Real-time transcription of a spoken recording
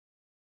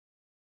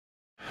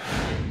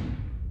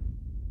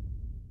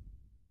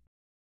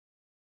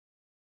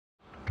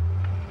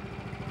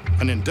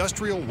An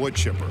industrial wood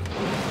chipper,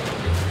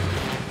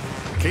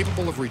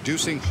 capable of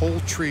reducing whole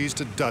trees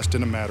to dust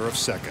in a matter of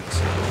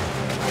seconds.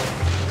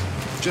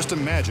 Just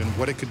imagine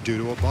what it could do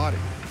to a body.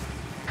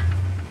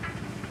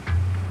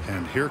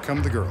 And here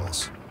come the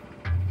girls.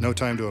 No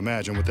time to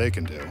imagine what they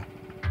can do.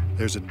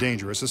 There's a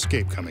dangerous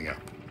escape coming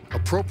up.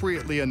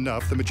 Appropriately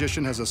enough, the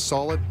magician has a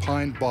solid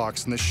pine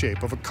box in the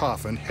shape of a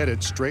coffin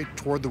headed straight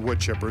toward the wood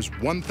chipper's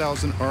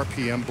 1,000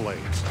 RPM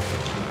blades.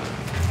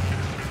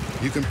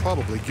 You can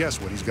probably guess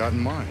what he's got in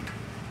mind.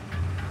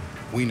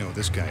 We know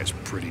this guy is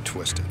pretty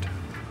twisted.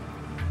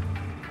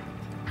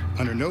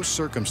 Under no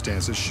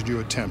circumstances should you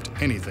attempt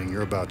anything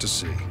you're about to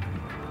see.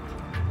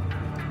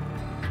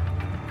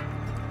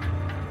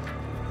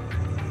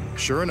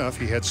 Sure enough,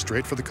 he heads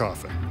straight for the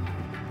coffin.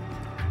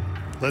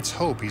 Let's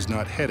hope he's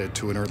not headed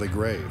to an early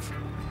grave.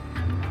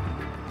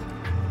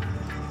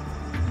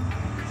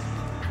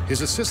 His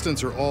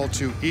assistants are all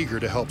too eager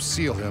to help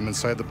seal him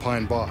inside the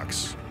pine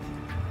box.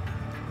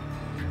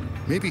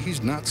 Maybe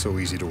he's not so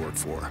easy to work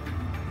for.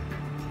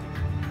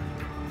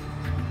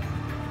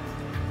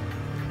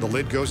 The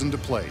lid goes into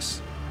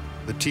place.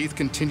 The teeth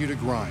continue to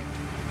grind.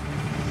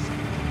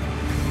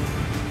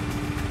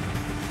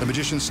 The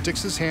magician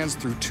sticks his hands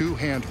through 2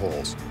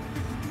 handholds.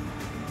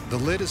 The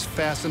lid is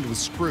fastened with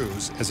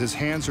screws as his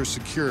hands are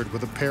secured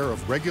with a pair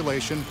of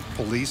regulation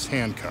police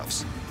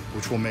handcuffs,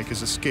 which will make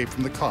his escape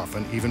from the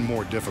coffin even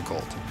more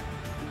difficult.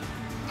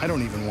 I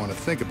don't even want to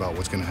think about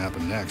what's going to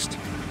happen next.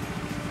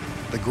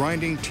 The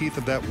grinding teeth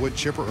of that wood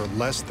chipper are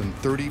less than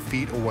 30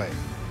 feet away.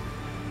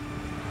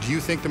 Do you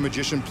think the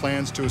magician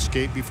plans to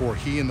escape before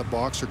he and the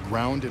box are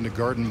ground into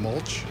garden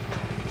mulch?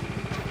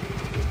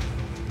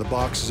 The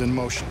box is in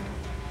motion,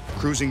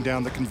 cruising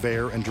down the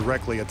conveyor and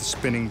directly at the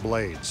spinning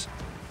blades.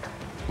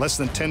 Less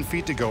than 10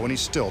 feet to go and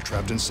he's still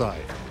trapped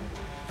inside.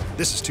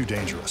 This is too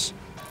dangerous.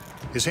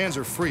 His hands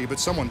are free, but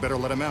someone better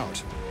let him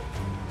out.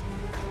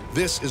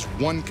 This is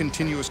one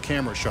continuous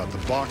camera shot. The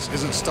box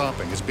isn't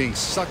stopping. It's being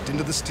sucked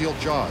into the steel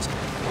jaws.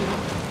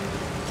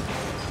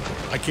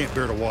 I can't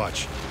bear to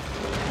watch.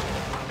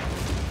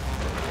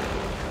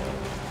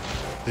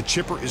 The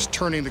chipper is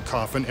turning the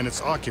coffin and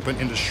its occupant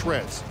into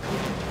shreds.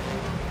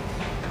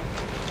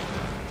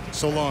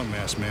 So long,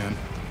 masked man.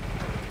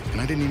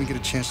 And I didn't even get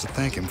a chance to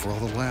thank him for all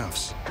the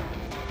laughs.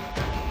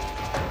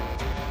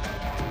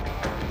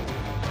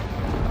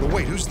 But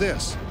wait, who's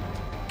this?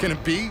 Can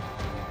it be?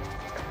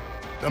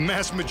 A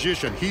masked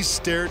magician. He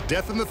stared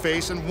death in the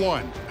face and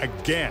won,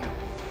 again.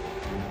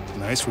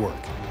 Nice work.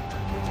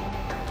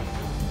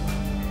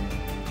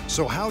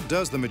 So how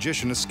does the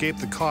magician escape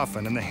the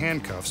coffin and the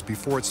handcuffs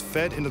before it's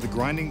fed into the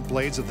grinding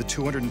blades of the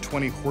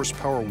 220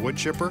 horsepower wood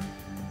chipper?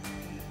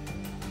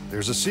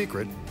 There's a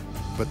secret,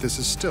 but this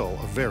is still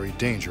a very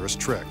dangerous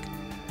trick.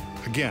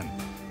 Again,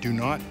 do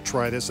not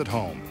try this at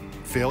home.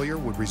 Failure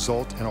would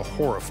result in a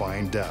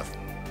horrifying death.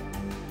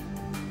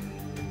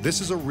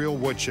 This is a real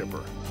wood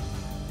chipper,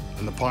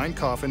 and the pine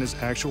coffin is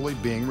actually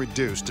being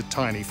reduced to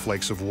tiny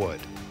flakes of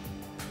wood.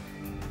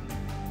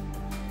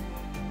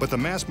 But the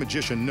masked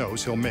magician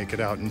knows he'll make it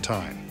out in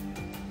time.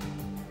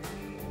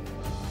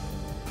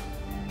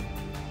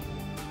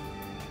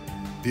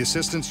 The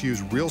assistants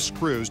use real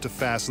screws to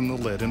fasten the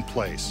lid in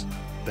place.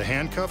 The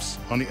handcuffs,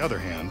 on the other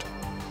hand,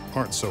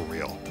 aren't so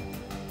real.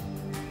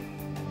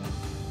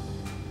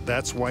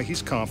 That's why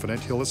he's confident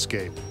he'll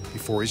escape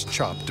before he's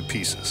chopped to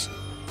pieces.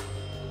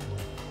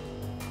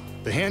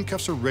 The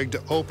handcuffs are rigged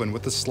to open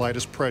with the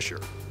slightest pressure.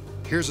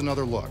 Here's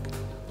another look.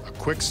 A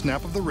quick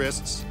snap of the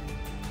wrists,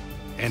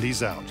 and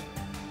he's out.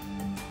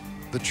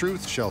 The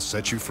truth shall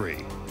set you free,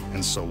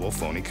 and so will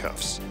phony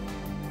cuffs.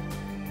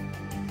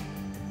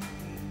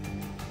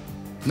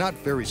 Not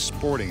very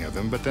sporting of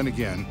him, but then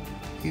again,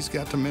 he's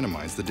got to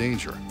minimize the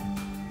danger.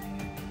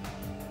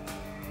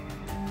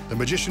 The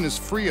magician is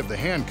free of the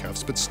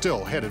handcuffs, but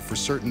still headed for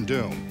certain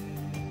doom.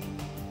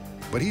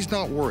 But he's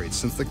not worried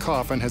since the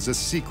coffin has a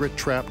secret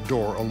trap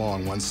door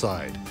along one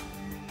side.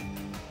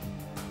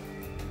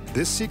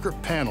 This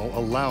secret panel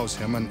allows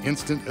him an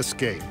instant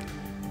escape.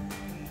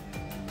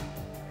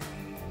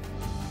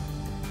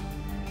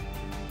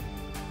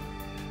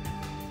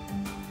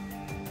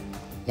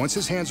 Once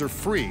his hands are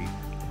free,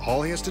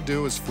 all he has to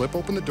do is flip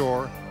open the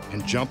door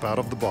and jump out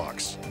of the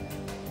box.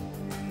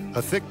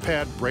 A thick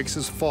pad breaks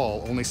his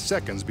fall only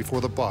seconds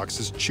before the box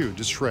is chewed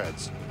to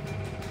shreds.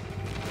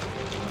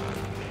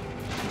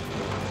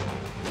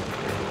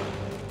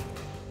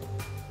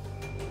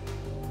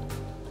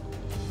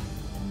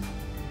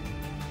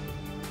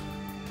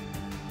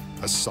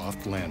 A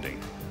soft landing,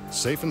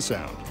 safe and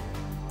sound.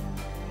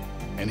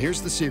 And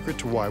here's the secret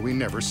to why we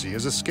never see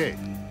his escape.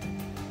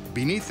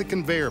 Beneath the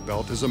conveyor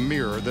belt is a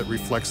mirror that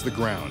reflects the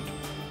ground.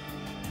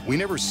 We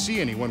never see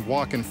anyone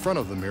walk in front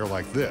of the mirror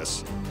like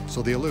this,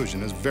 so the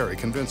illusion is very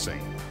convincing.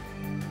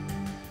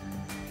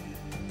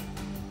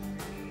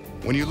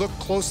 When you look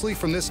closely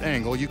from this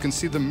angle, you can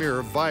see the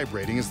mirror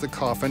vibrating as the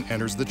coffin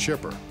enters the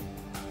chipper.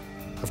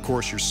 Of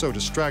course, you're so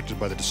distracted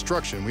by the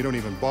destruction, we don't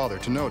even bother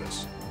to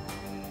notice.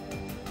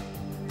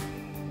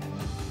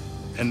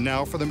 And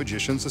now for the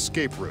magician's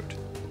escape route.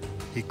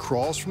 He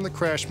crawls from the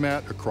crash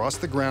mat across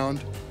the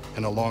ground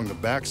and along the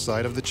back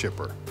side of the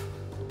chipper.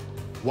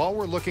 While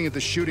we're looking at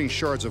the shooting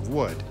shards of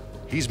wood,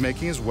 he's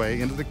making his way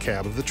into the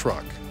cab of the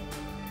truck.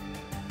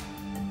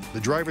 The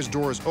driver's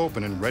door is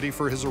open and ready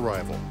for his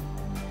arrival.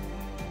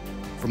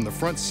 From the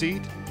front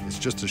seat, it's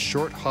just a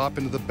short hop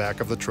into the back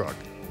of the truck.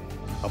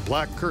 A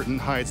black curtain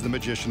hides the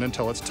magician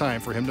until it's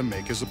time for him to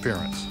make his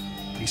appearance.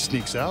 He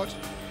sneaks out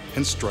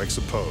and strikes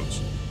a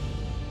pose,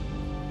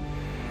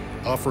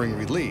 offering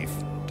relief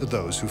to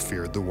those who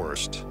feared the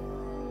worst.